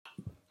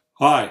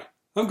Hi,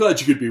 I'm glad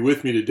you could be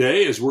with me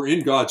today as we're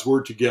in God's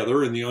Word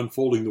together in the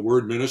Unfolding the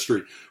Word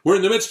ministry. We're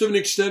in the midst of an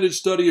extended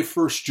study of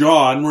 1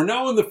 John. We're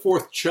now in the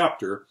 4th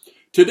chapter.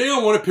 Today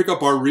I want to pick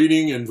up our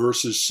reading in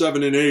verses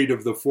 7 and 8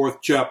 of the 4th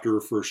chapter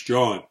of 1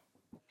 John.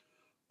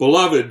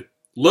 Beloved,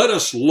 let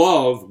us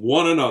love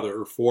one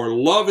another, for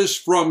love is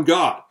from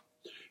God.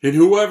 And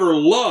whoever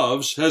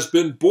loves has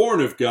been born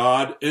of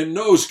God and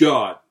knows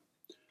God.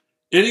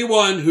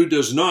 Anyone who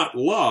does not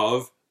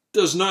love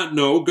does not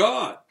know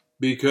God,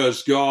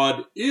 because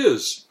God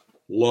is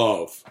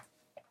love.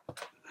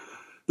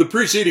 The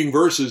preceding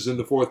verses in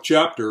the 4th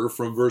chapter,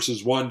 from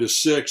verses 1 to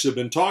 6, have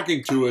been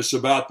talking to us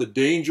about the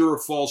danger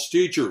of false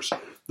teachers,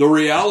 the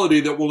reality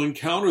that we'll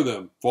encounter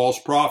them, false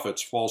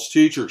prophets, false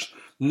teachers.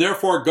 And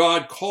therefore,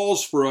 God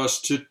calls for us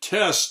to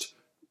test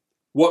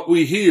what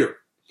we hear,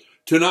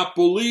 to not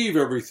believe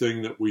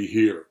everything that we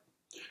hear.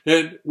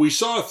 And we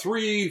saw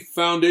 3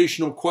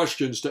 foundational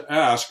questions to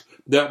ask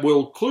that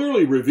will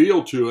clearly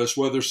reveal to us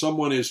whether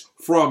someone is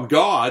from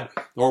God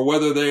or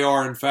whether they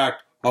are, in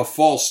fact, a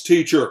false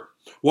teacher.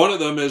 One of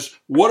them is,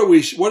 what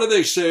do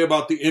they say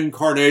about the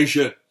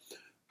incarnation?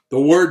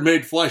 The Word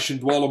made flesh and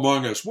dwelt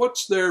among us.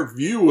 What's their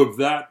view of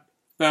that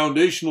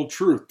foundational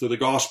truth to the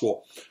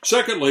gospel?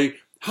 Secondly,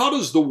 how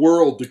does the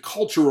world, the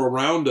culture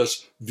around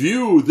us,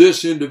 view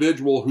this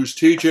individual who's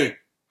teaching?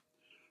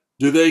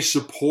 Do they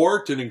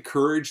support and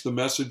encourage the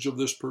message of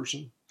this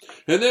person?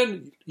 And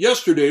then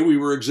yesterday we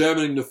were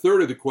examining the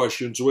third of the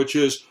questions, which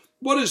is,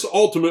 what is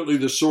ultimately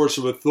the source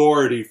of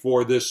authority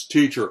for this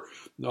teacher?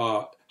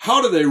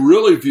 How do they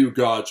really view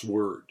God's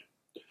Word?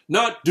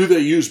 Not do they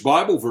use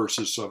Bible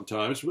verses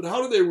sometimes, but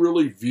how do they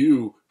really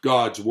view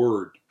God's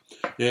Word?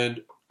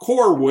 And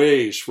core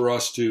ways for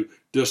us to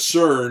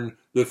discern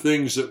the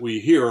things that we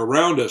hear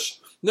around us.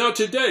 Now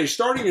today,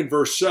 starting in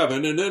verse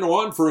 7, and then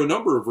on for a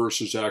number of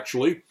verses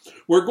actually,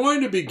 we're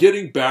going to be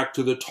getting back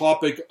to the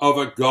topic of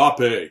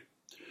agape.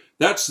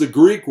 That's the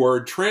Greek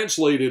word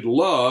translated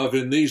love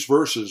in these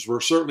verses.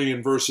 We're certainly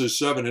in verses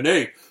 7 and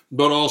 8,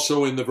 but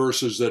also in the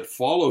verses that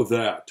follow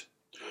that.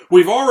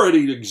 We've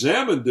already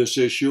examined this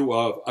issue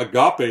of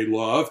agape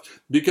love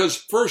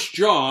because 1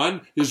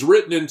 John is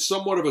written in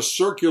somewhat of a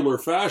circular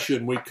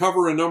fashion. We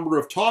cover a number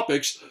of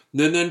topics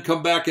and then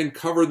come back and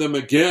cover them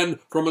again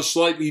from a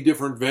slightly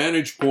different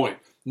vantage point.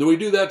 And we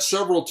do that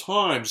several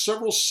times,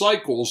 several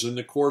cycles in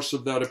the course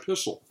of that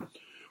epistle.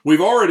 We've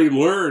already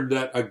learned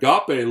that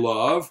agape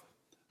love,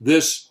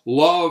 this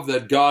love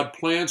that God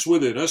plants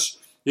within us,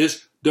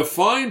 is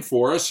defined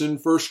for us in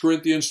 1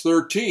 Corinthians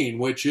 13,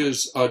 which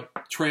is a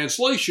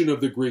translation of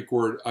the Greek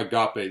word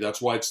agape.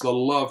 That's why it's the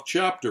love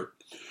chapter.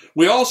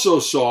 We also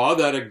saw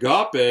that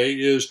agape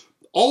is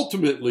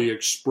ultimately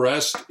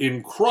expressed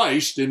in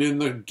Christ and in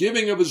the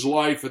giving of his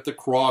life at the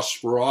cross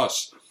for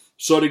us.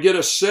 So to get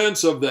a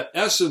sense of the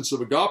essence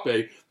of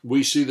agape,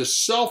 we see the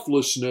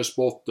selflessness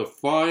both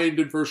defined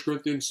in 1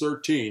 Corinthians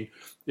 13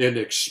 and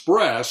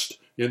expressed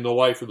in the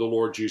life of the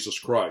Lord Jesus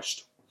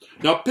Christ.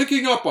 Now,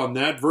 picking up on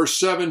that, verse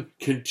 7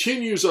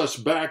 continues us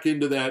back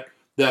into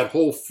that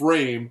whole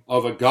frame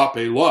of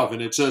agape love.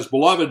 And it says,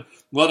 Beloved,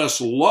 let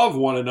us love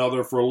one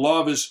another, for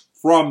love is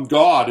from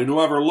God. And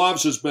whoever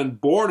loves has been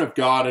born of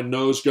God and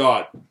knows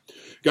God.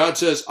 God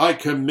says, I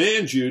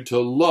command you to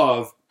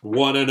love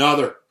one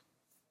another.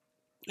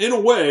 In a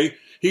way,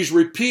 he's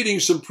repeating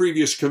some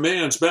previous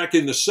commands back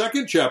in the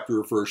 2nd chapter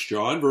of 1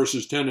 John,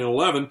 verses 10 and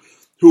 11.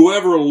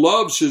 Whoever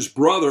loves his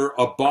brother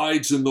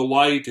abides in the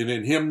light, and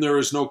in him there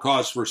is no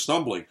cause for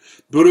stumbling.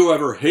 But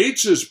whoever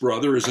hates his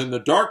brother is in the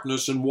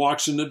darkness and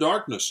walks in the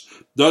darkness,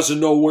 doesn't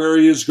know where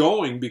he is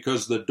going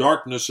because the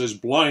darkness has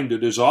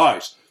blinded his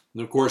eyes.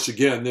 And of course,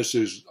 again, this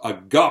is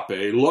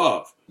agape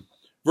love.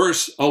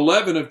 Verse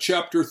 11 of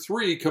chapter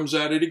 3 comes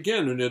at it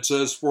again, and it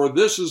says, For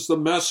this is the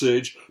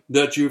message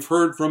that you've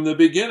heard from the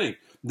beginning,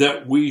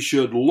 that we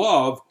should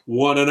love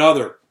one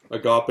another.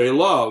 Agape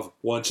love,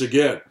 once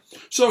again.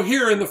 So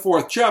here in the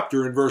 4th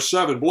chapter, in verse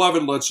 7,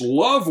 Beloved, let's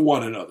love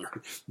one another,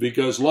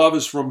 because love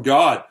is from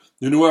God,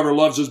 and whoever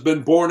loves has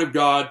been born of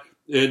God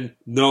and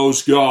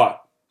knows God.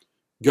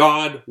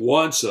 God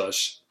wants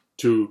us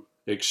to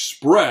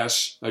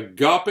express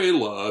agape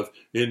love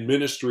in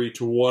ministry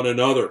to one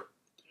another.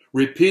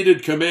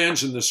 Repeated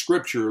commands in the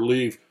Scripture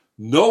leave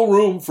no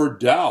room for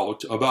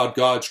doubt about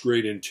God's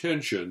great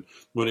intention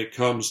when it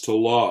comes to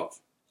love.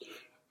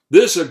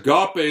 This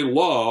agape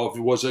love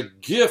was a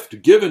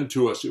gift given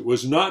to us. It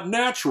was not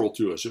natural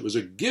to us. It was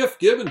a gift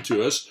given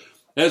to us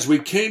as we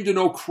came to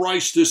know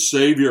Christ as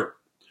Savior.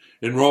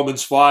 In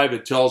Romans 5,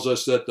 it tells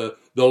us that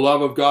the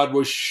love of God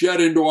was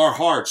shed into our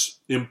hearts,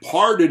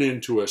 imparted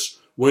into us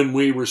when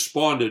we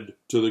responded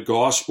to the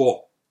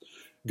gospel.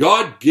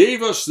 God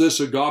gave us this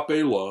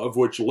agape love,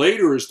 which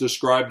later is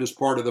described as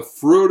part of the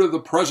fruit of the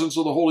presence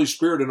of the Holy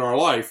Spirit in our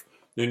life,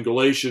 in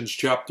Galatians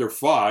chapter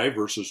 5,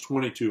 verses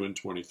 22 and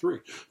 23.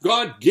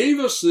 God gave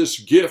us this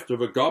gift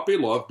of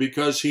agape love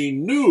because he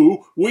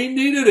knew we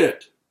needed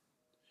it.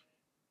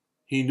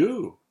 He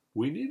knew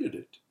we needed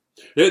it.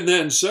 And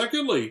then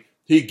secondly,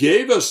 he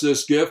gave us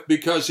this gift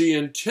because he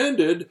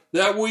intended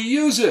that we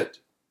use it.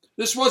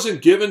 This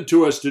wasn't given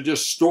to us to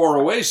just store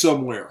away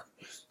somewhere.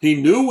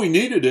 He knew we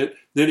needed it,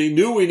 then he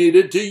knew we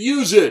needed to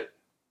use it.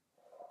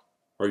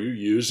 Are you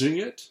using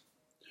it?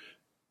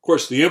 Of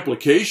course, the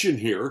implication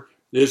here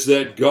is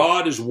that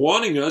God is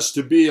wanting us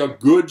to be a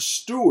good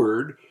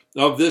steward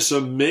of this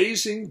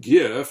amazing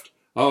gift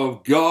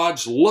of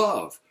God's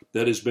love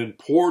that has been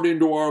poured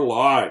into our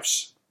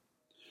lives.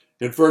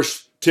 In 1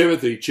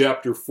 Timothy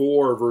chapter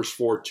 4, verse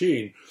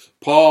 14,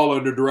 Paul,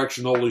 under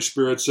direction of the Holy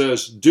Spirit,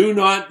 says, "Do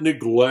not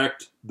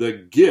neglect the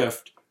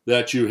gift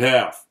that you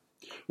have."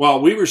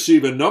 While we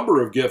receive a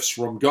number of gifts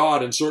from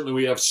God, and certainly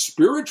we have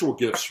spiritual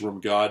gifts from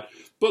God,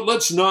 but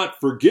let's not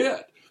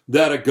forget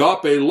that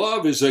agape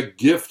love is a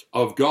gift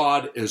of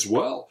God as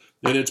well.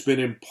 And it's been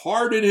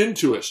imparted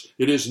into us.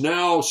 It is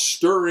now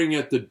stirring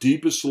at the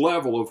deepest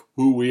level of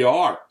who we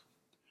are.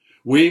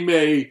 We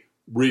may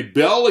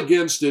rebel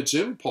against its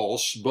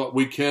impulse, but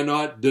we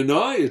cannot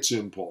deny its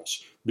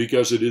impulse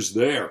because it is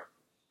there.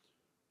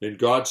 And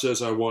God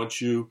says, I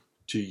want you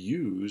to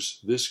use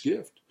this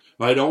gift.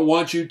 I don't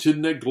want you to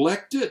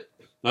neglect it.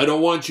 I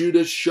don't want you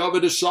to shove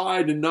it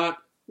aside and not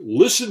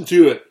listen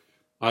to it.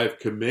 I've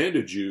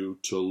commanded you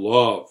to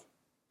love.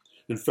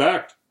 In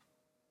fact,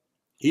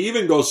 he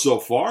even goes so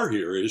far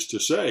here as to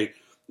say,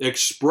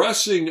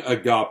 expressing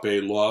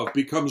agape love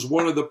becomes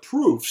one of the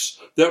proofs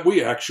that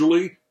we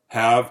actually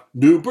have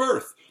new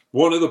birth.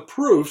 One of the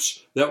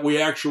proofs that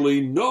we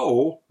actually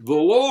know the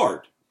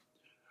Lord.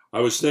 I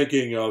was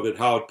thinking of it,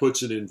 how it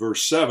puts it in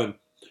verse 7.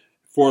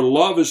 For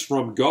love is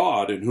from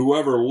God, and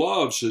whoever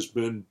loves has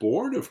been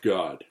born of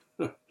God.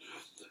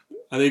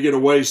 I think in a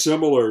way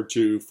similar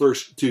to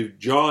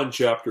John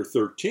chapter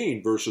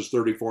 13, verses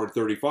 34 and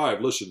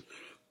 35. Listen,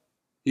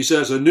 he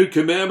says, a new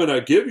commandment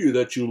I give you,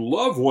 that you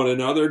love one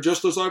another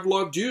just as I've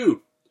loved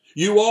you.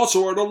 You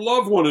also are to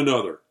love one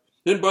another.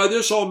 And by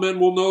this all men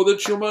will know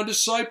that you're my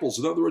disciples.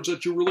 In other words,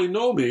 that you really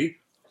know me,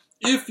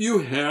 if you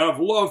have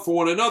love for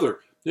one another.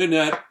 In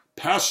that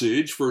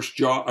passage,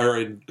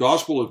 in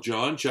Gospel of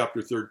John,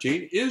 chapter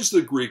 13, is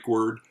the Greek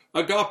word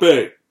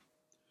agape.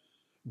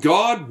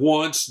 God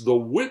wants the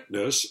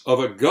witness of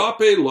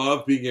agape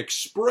love being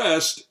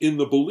expressed in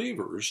the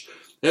believers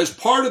as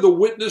part of the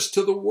witness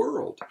to the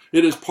world.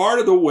 It is part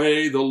of the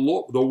way the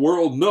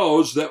world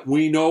knows that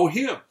we know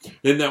him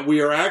and that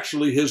we are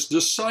actually his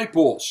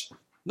disciples.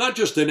 Not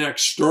just an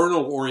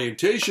external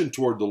orientation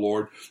toward the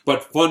Lord,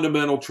 but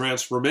fundamental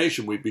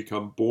transformation. We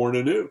become born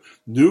anew,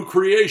 new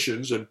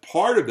creations, and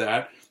part of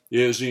that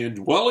is the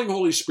indwelling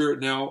Holy Spirit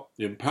now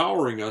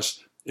empowering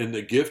us in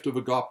the gift of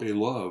agape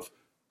love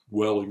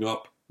welling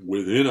up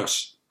within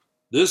us.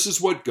 This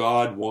is what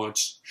God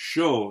wants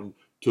shown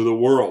to the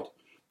world.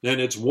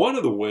 And it's one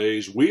of the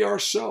ways we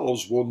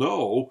ourselves will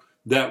know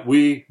that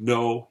we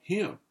know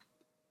him.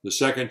 The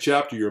second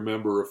chapter, you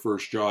remember, of 1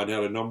 John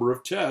had a number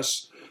of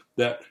tests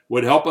that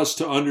would help us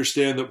to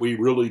understand that we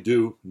really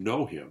do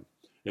know him.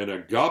 And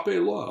agape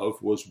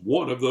love was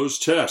one of those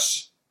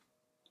tests.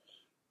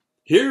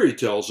 Here he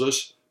tells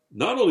us,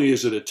 not only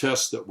is it a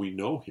test that we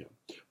know him,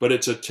 but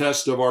it's a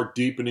test of our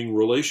deepening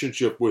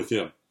relationship with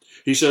him.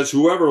 He says,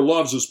 whoever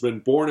loves has been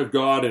born of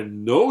God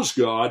and knows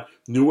God,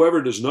 and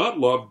whoever does not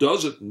love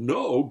doesn't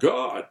know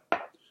God,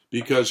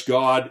 because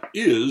God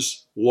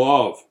is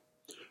love.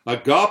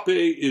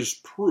 Agape is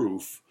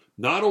proof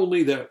not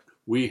only that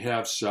we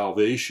have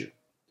salvation,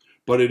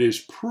 but it is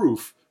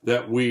proof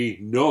that we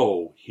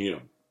know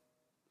him.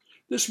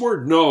 This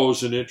word know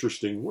is an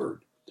interesting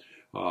word.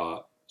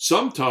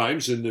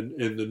 Sometimes in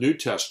the New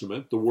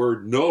Testament, the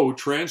word know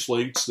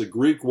translates the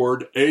Greek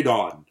word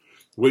adon,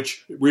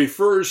 which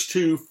refers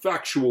to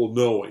factual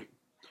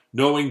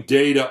knowing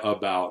data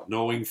about,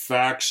 knowing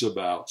facts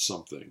about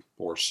something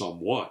or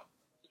someone.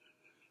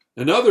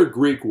 Another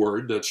Greek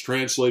word that's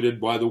translated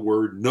by the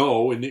word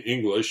know in the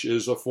English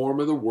is a form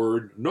of the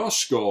word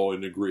nosko in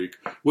the Greek,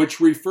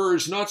 which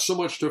refers not so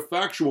much to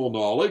factual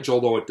knowledge,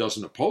 although it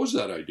doesn't oppose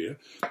that idea,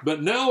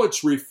 but now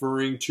it's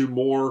referring to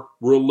more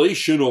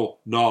relational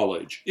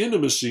knowledge,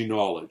 intimacy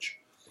knowledge.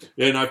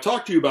 And I've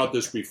talked to you about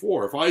this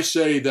before. If I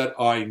say that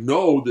I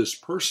know this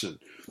person,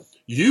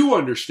 you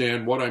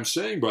understand what I'm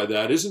saying by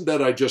that isn't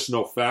that I just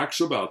know facts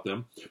about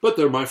them, but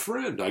they're my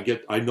friend.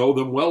 I know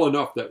them well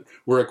enough that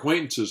we're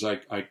acquaintances.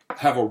 I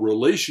have a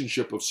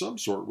relationship of some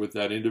sort with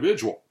that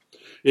individual.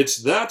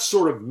 It's that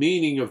sort of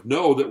meaning of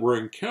know that we're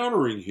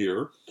encountering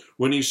here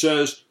when he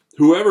says,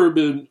 whoever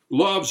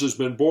loves has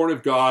been born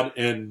of God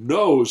and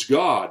knows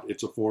God.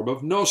 It's a form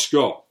of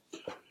nosko.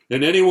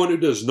 And anyone who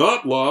does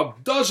not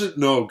love doesn't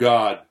know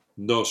God,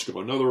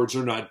 nosko. In other words,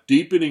 they're not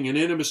deepening in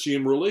intimacy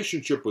and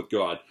relationship with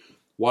God.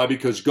 Why?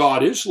 Because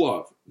God is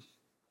love.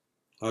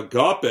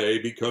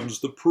 Agape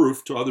becomes the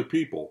proof to other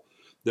people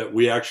that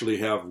we actually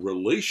have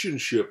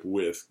relationship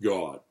with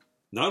God.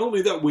 Not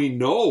only that we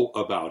know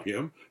about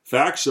him,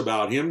 facts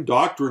about him,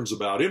 doctrines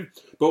about him,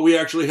 but we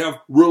actually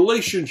have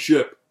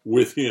relationship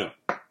with him.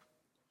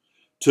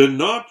 To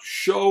not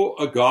show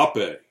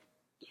agape,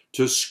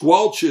 to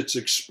squelch its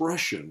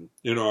expression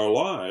in our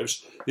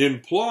lives,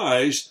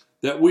 implies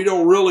that we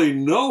don't really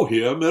know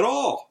him at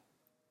all.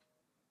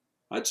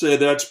 I'd say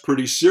that's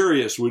pretty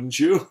serious, wouldn't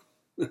you?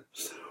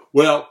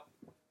 Well,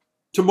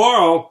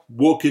 tomorrow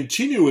we'll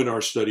continue in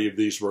our study of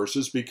these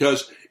verses,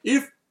 because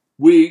if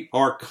we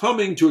are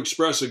coming to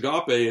express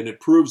agape and it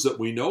proves that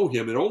we know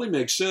him, it only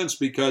makes sense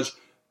because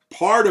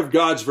part of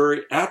God's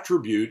very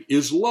attribute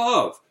is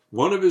love.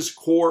 One of his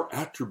core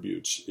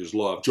attributes is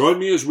love. Join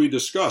me as we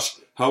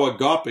discuss how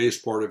agape is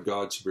part of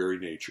God's very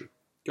nature.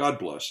 God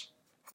bless.